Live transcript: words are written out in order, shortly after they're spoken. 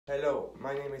Hello,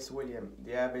 my name is William,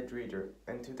 the Avid reader,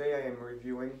 and today I am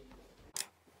reviewing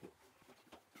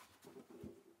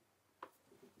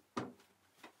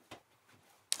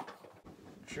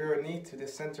Journey to the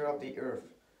Center of the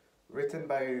Earth, written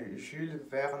by Jules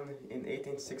Verne in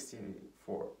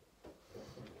 1864.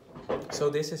 So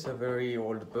this is a very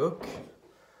old book,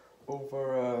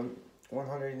 over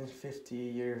 150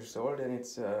 years old, and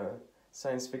it's a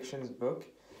science fiction book,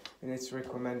 and it's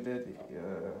recommended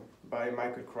by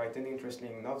Michael Crichton,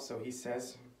 interestingly enough. So he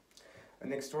says,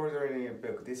 an extraordinary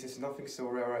book. This is nothing so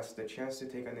rare as the chance to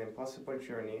take an impossible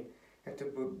journey and to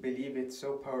believe it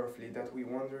so powerfully that we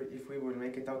wonder if we will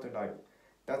make it out alive.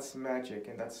 That's magic,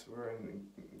 and that's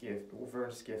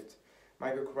Verne's gift.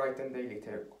 Michael Crichton, Daily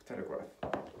Telegraph.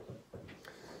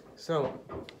 So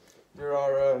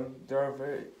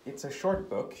it's a short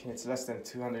book. It's less than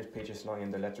 200 pages long,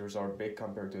 and the letters are big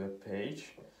compared to the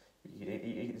page.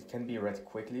 It can be read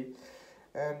quickly,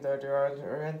 and there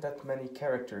aren't that many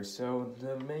characters. So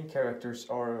the main characters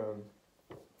are.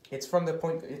 It's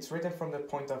written from the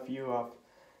point of view of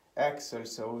Axel.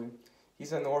 So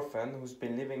he's an orphan who's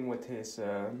been living with his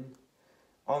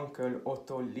uncle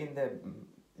Otto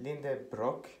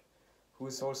Lindebrock,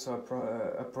 who's also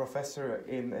a professor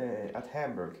at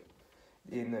Hamburg,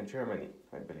 in Germany,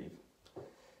 I believe.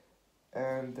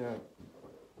 And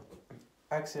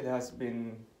Axel has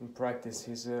been in practice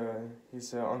his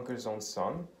uncle's own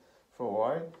son for a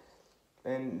while,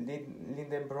 and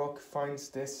Lindebrock finds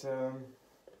this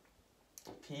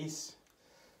piece,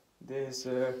 this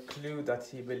clue that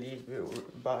he believed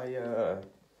by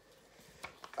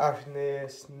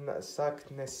Agnes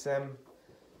Saknesem,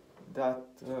 that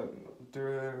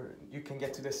you can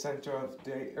get to the center of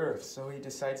the Earth. So he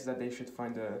decides that they should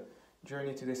find a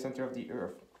journey to the center of the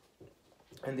Earth,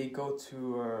 and they go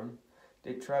to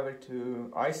they travel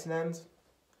to Iceland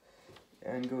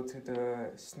and go to the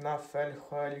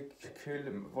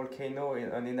Snæfellsjökull volcano,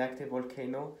 an inactive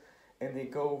volcano, and they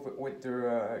go with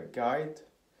their guide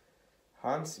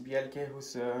Hans Bjelke,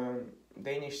 who's a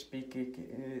Danish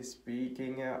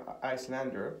speaking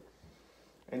Icelander,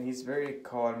 and he's very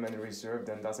calm and reserved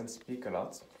and doesn't speak a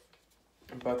lot,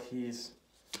 but he's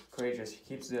courageous. He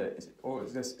keeps all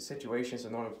the situations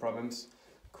and all the problems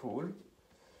cool,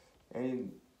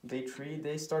 and they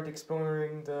start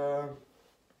exploring the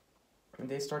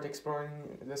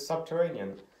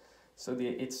subterranean. So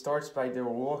it starts by they're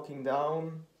walking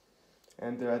down,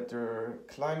 and they're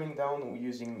climbing down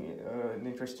using an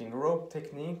interesting rope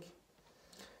technique.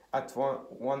 At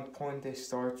one point they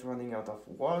start running out of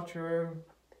water,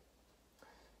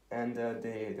 and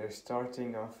they're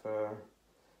starting off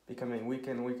becoming weaker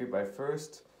and weaker by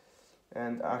first,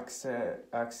 and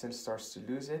Axel starts to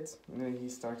lose it. And then he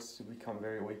starts to become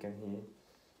very weak, and he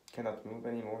cannot move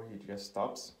anymore. He just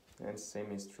stops, and same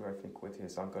is true, I think, with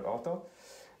his uncle Otto.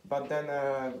 But then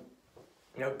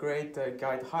great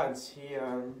guide Hans, he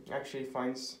actually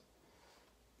thinks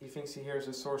he hears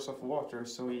a source of water,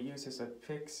 so he uses a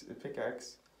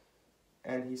pickaxe,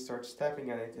 and he starts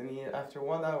tapping at it, and after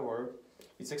 1 hour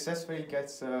he successfully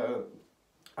gets out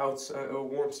a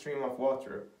warm stream of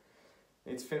water.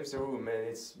 It fills the room, and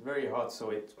it's very hot, so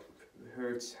it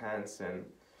hurts Hans and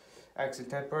Axel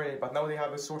temporarily, but now they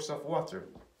have a source of water.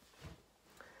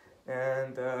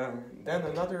 And then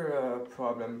another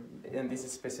problem, and this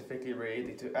is specifically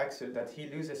related to Axel, that he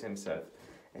loses himself,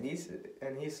 and he's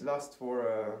lost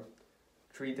for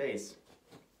 3 days.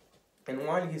 And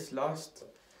while he's lost,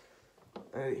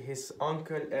 his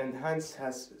uncle and Hans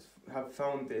have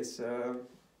found this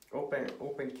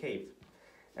open cave,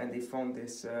 and they found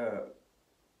this.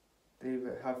 They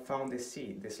have found this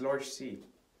sea, this large sea.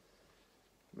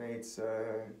 It's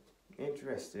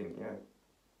interesting, yeah.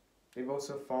 They've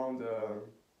also found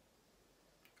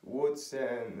woods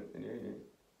and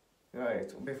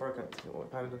right. Before I continue,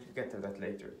 I will get to that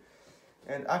later.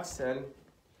 And Axel,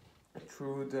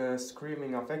 through the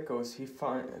screaming of echoes, he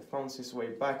finds his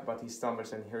way back, but he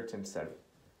stumbles and hurts himself.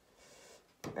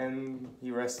 And he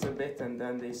rests a bit, and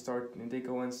then they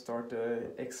go and start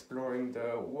exploring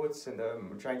the woods and the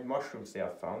giant mushrooms they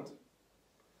have found.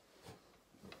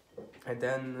 And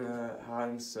then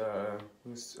Hans,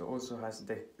 who also has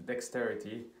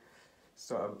dexterity,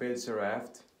 so builds a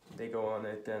raft. They go on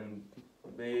it, and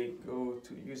they go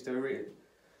to use the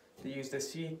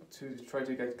sea to try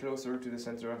to get closer to the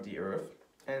center of the Earth.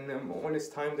 And all this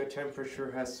time the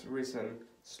temperature has risen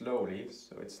slowly,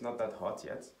 so it's not that hot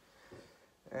yet.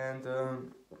 And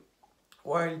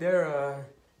while there,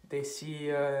 they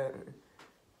see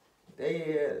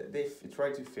they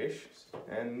try to fish,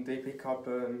 and they pick up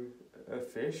a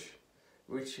fish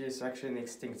which is actually an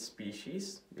extinct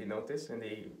species, they notice, and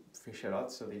they fish a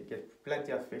lot, so they get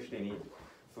plenty of fish, they need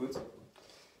food.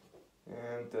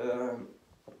 And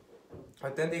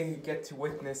then they get to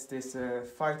witness this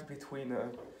fight between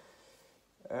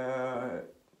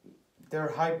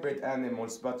they're hybrid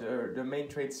animals, but the main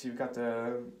traits, you've got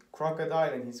the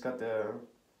crocodile, and he's got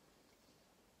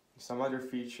some other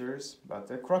features,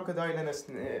 but a crocodile and a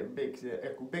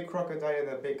big crocodile and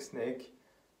a big snake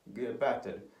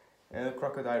battle, and the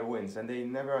crocodile wins, and they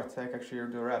never attack actually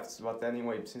the rafts, but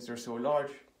anyway, since they're so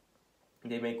large,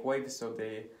 they make waves, so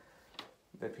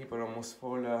the people almost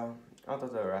fall out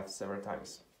of the raft several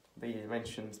times. They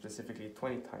mention specifically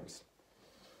 20 times.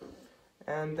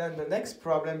 And then the next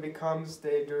problem becomes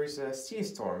there's a sea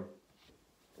storm,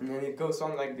 and then it goes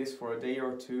on like this for a day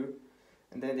or two,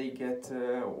 and then they get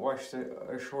washed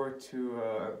ashore to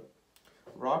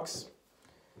rocks.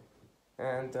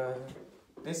 And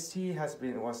this sea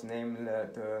was named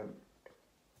the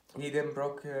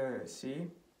Lidenbrock Sea,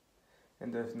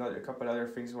 and a couple other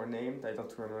things were named. I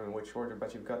don't remember which order,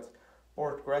 but you've got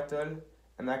Port Gretel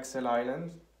and Axel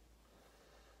Island,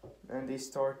 and they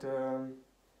start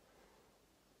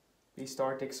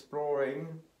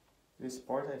exploring this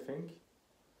part, I think,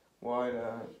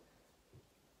 while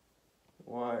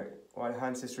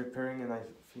Hans is repairing, and I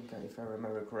think, if I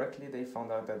remember correctly, they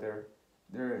found out that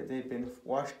they've been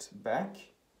washed back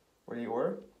where they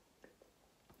were,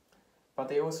 but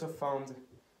they also found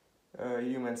a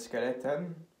human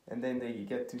skeleton, and then they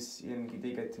get to see, and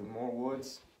they get to more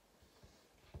woods,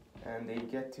 and they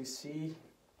get to see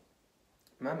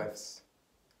mammoths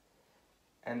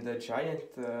and a giant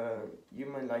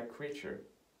human-like creature,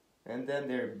 and then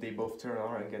they both turn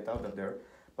around and get out of there.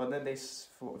 But then they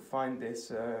find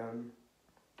this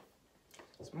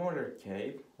smaller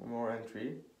cave, more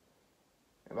entry,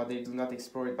 but they do not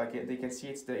explore it. But they can see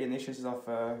it's the initials of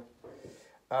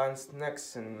Ernst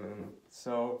Nexen.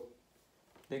 So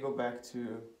they go back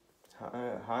to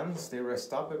Hans. They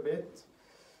rest up a bit,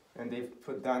 and they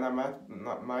put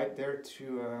dynamite there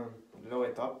to blow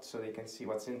it up so they can see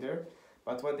what's in there.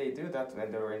 But when they do that,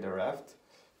 when they're in the raft,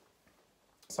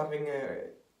 something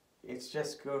it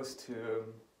just goes to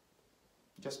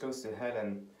hell,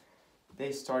 and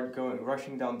they start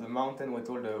rushing down the mountain with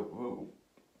all the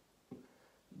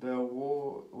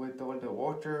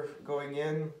water going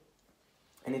in,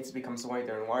 and it becomes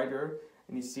wider and wider,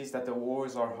 and he sees that the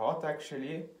walls are hot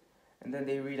actually, and then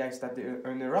they realize that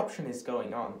an eruption is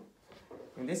going on.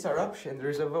 In this eruption,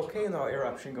 there's a volcano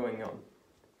eruption going on.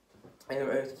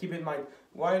 And keep in mind,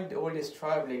 while all this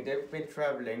traveling, they've been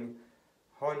traveling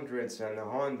hundreds and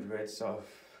hundreds of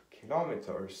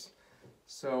kilometers.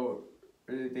 So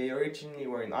they originally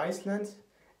were in Iceland,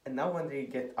 and now when they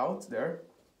get out there,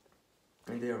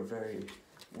 and they are very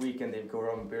weak and they go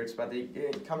around birds, but they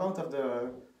come out of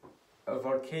a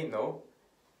volcano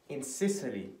in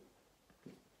Sicily.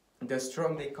 They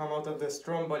come out of the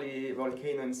Stromboli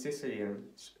volcano in Sicily and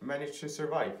manage to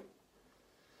survive.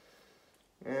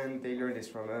 And they learned this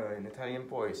from an Italian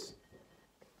boys.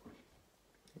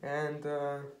 And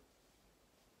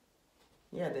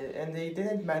they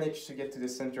didn't manage to get to the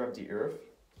center of the earth.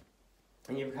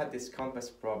 And you've had this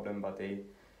compass problem, but they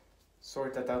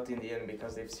sort that out in the end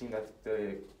because they've seen that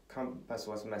the compass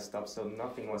was messed up, so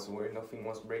nothing was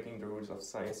breaking the rules of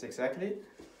science exactly.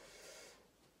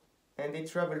 And they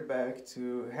travel back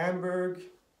to Hamburg.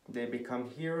 They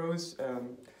become heroes.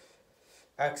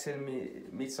 Axel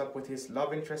meets up with his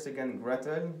love interest again,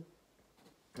 Gretel,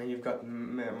 and you've got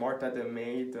Martha the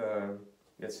maid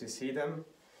gets to see them.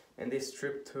 And this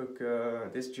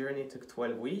journey took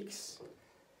 12 weeks.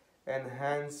 And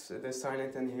Hans, the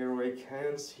silent and heroic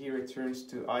Hans, he returns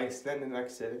to Iceland, and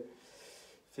Axel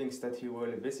thinks that he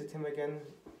will visit him again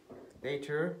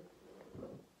later.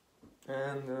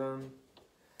 And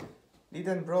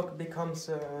Lidenbrock becomes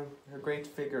a great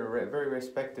figure, very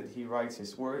respected. He writes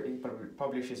his work, he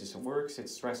publishes his works.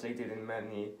 It's translated in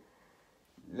many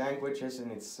languages,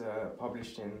 and it's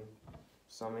published in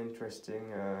some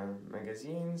interesting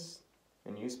magazines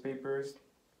and newspapers.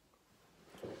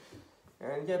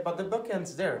 And yeah, but the book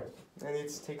ends there, and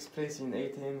it takes place in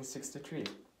 1863.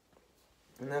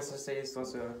 And as I say, it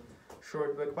was a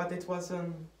short book, but it's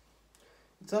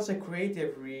also a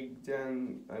creative read,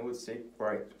 and I would say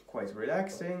quite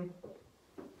relaxing.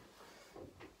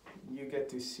 You get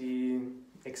to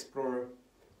explore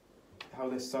how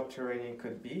the subterranean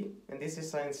could be, and this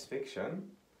is science fiction,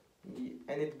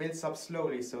 and it builds up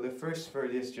slowly. So the first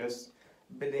third is just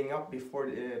building up the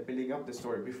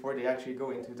story before they actually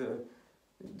go into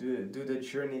do the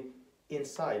journey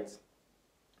inside.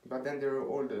 But then there are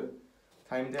all the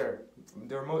time there.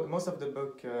 Most of the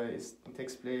book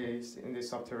takes place in the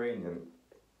subterranean.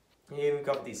 You've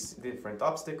got these different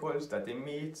obstacles that they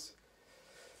meet,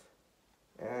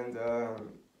 and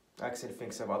Axel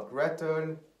thinks about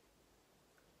Gretel,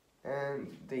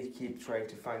 and they keep trying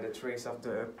to find a trace of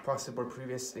the possible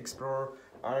previous explorer.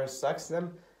 Iris sucks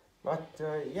them, but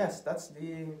yes, that's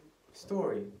the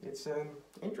story. It's an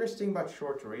interesting but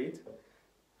short read.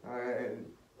 I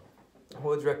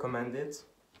would recommend it.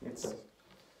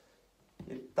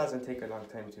 It doesn't take a long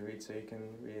time to read, so you can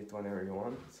read it whenever you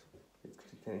want.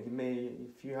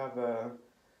 If you have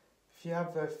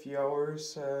a few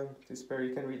hours to spare,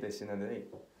 you can read this in a day.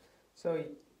 So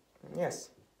yes,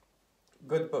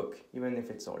 good book, even if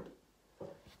it's old.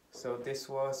 So this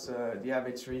was the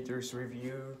Avid Reader's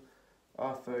review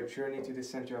of Journey to the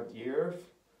Center of the Earth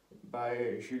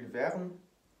by Jules Verne.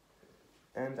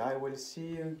 And I will see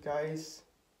you guys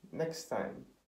next time.